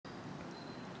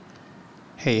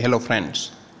Hello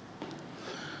friends.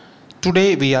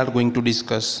 Today we are going to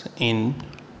discuss in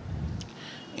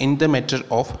the matter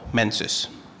of menses.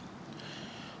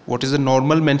 What is the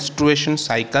normal menstruation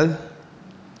cycle?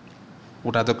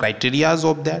 What are the criteria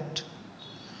of that?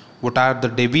 What are the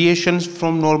deviations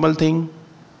from normal thing?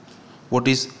 What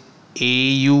is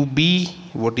AUB?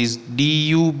 What is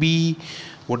DUB?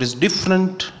 What is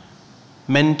different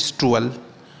menstrual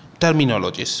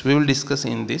terminologies? We will discuss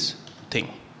in this thing.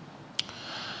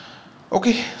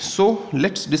 Okay, so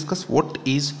let's discuss what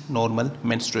is normal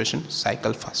menstruation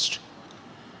cycle first.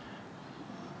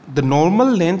 The normal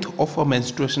length of a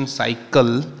menstruation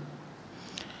cycle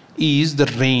is the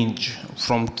range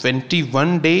from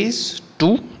 21 days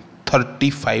to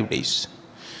 35 days.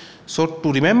 So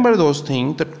to remember those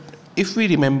things, that if we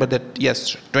remember that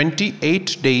yes,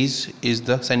 28 days is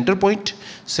the center point,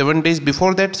 7 days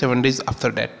before that, 7 days after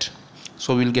that.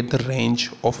 So we will get the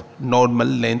range of normal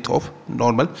length of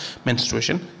normal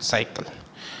menstruation cycle.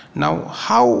 Now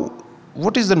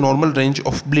what is the normal range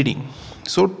of bleeding?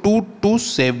 So 2 to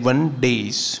 7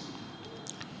 days.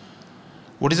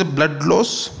 What is the blood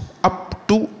loss? Up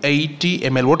to 80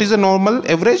 ml. What is the normal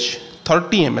average?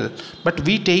 30 ml. But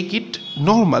we take it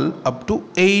normal up to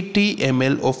 80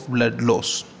 ml of blood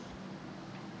loss.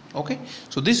 Okay,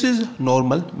 so this is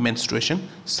normal menstruation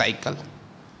cycle.